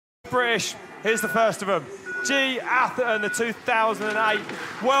British. Here's the first of them. G. Atherton, the 2008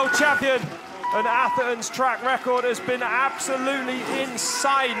 world champion. And Atherton's track record has been absolutely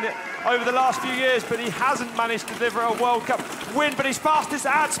insane over the last few years, but he hasn't managed to deliver a World Cup win. But he's fastest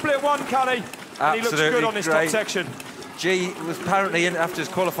at split one, Cunny. And he looks good on this top section. G was apparently in after his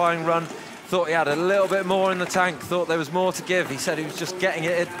qualifying run, thought he had a little bit more in the tank, thought there was more to give. He said he was just getting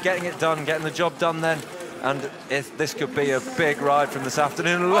it done, getting the job done then. And this could be a big ride from this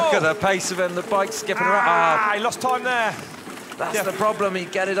afternoon. Look at the pace of him, the bike's skipping around. He lost time there. That's the problem, he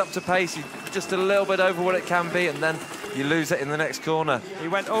get it up to pace, just a little bit over what it can be, and then you lose it in the next corner. He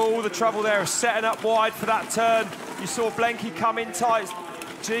went all the trouble there of setting up wide for that turn. You saw Blenky come in tight.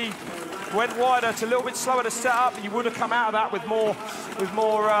 G went wider, it's a little bit slower to set up. You would have come out of that with more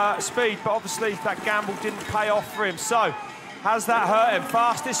speed, but obviously that gamble didn't pay off for him. So, has that hurt him?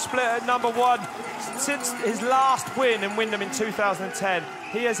 Fastest split at #1 since his last win in Wyndham in 2010.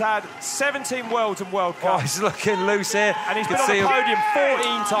 He has had 17 Worlds and World Cups. Oh, he's looking loose here. And he's been on the podium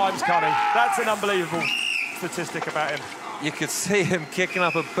 14 times, Cunny. That's an unbelievable statistic about him. You could see him kicking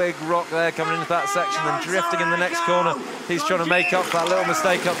up a big rock there, coming into that section, then drifting in the next corner. He's trying to make up for that little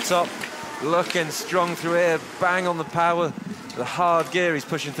mistake up top. Looking strong through here, bang on the power. The hard gear he's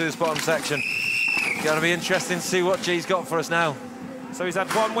pushing through this bottom section. Going to be interesting to see what G's got for us now. So he's had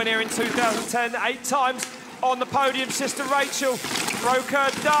one win here in 2010, 8 times on the podium. Sister Rachel broke her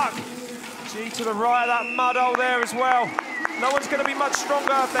duck. G to the right of that mud hole there as well. No one's going to be much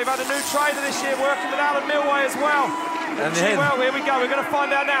stronger. They've had a new trainer this year working with Alan Milway as well. And well, here we go. We're going to find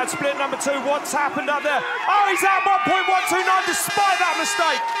out now at split #2 what's happened up there. Oh, he's at 1.129 despite that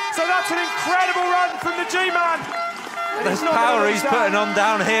mistake. So that's an incredible run from the G-man. There's power he's putting on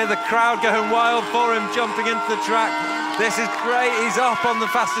down here. The crowd going wild for him, jumping into the track. This is great. He's up on the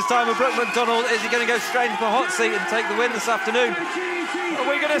fastest time of Brooke McDonald. Is he going to go straight into the hot seat and take the win this afternoon? Are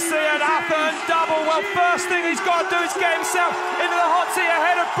we going to see an Atherton double? Well, first thing he's got to do is get himself into the hot seat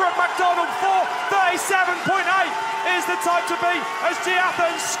ahead of Brooke McDonald. 4:37.8 is the time to beat as G.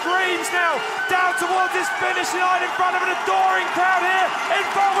 Atherton screams now down towards this finish line in front of an adoring crowd here in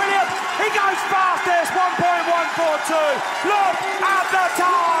front of William. He goes fastest, 1.142. Look at the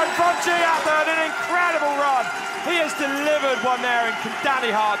time from G. Atherton, an incredible run. He has delivered one there, and can Danny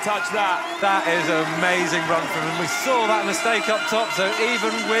Hart touch that? That is an amazing run from him. We saw that mistake up top, so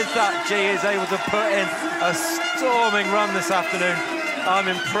even with that, G is able to put in a storming run this afternoon. I'm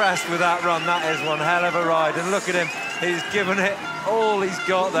impressed with that run. That is one hell of a ride, and look at him. He's given it all he's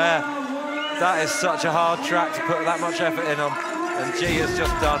got there. That is such a hard track to put that much effort in on, and G has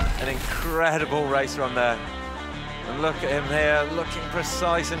just done an incredible race run there. And look at him here, looking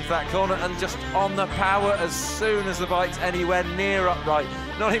precise into that corner and just on the power as soon as the bike's anywhere near upright.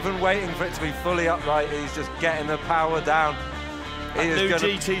 Not even waiting for it to be fully upright, he's just getting the power down. New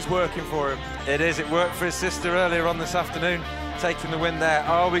GT's working for him. It is, it worked for his sister earlier on this afternoon, taking the win there.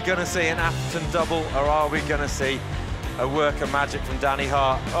 Are we going to see an Atherton double, or are we going to see a work of magic from Danny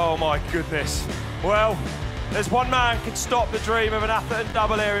Hart? Oh my goodness. Well, there's one man can stop the dream of an Atherton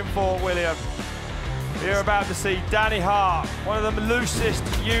double here in Fort William. You're about to see Danny Hart, one of the loosest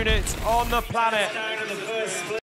units on the planet.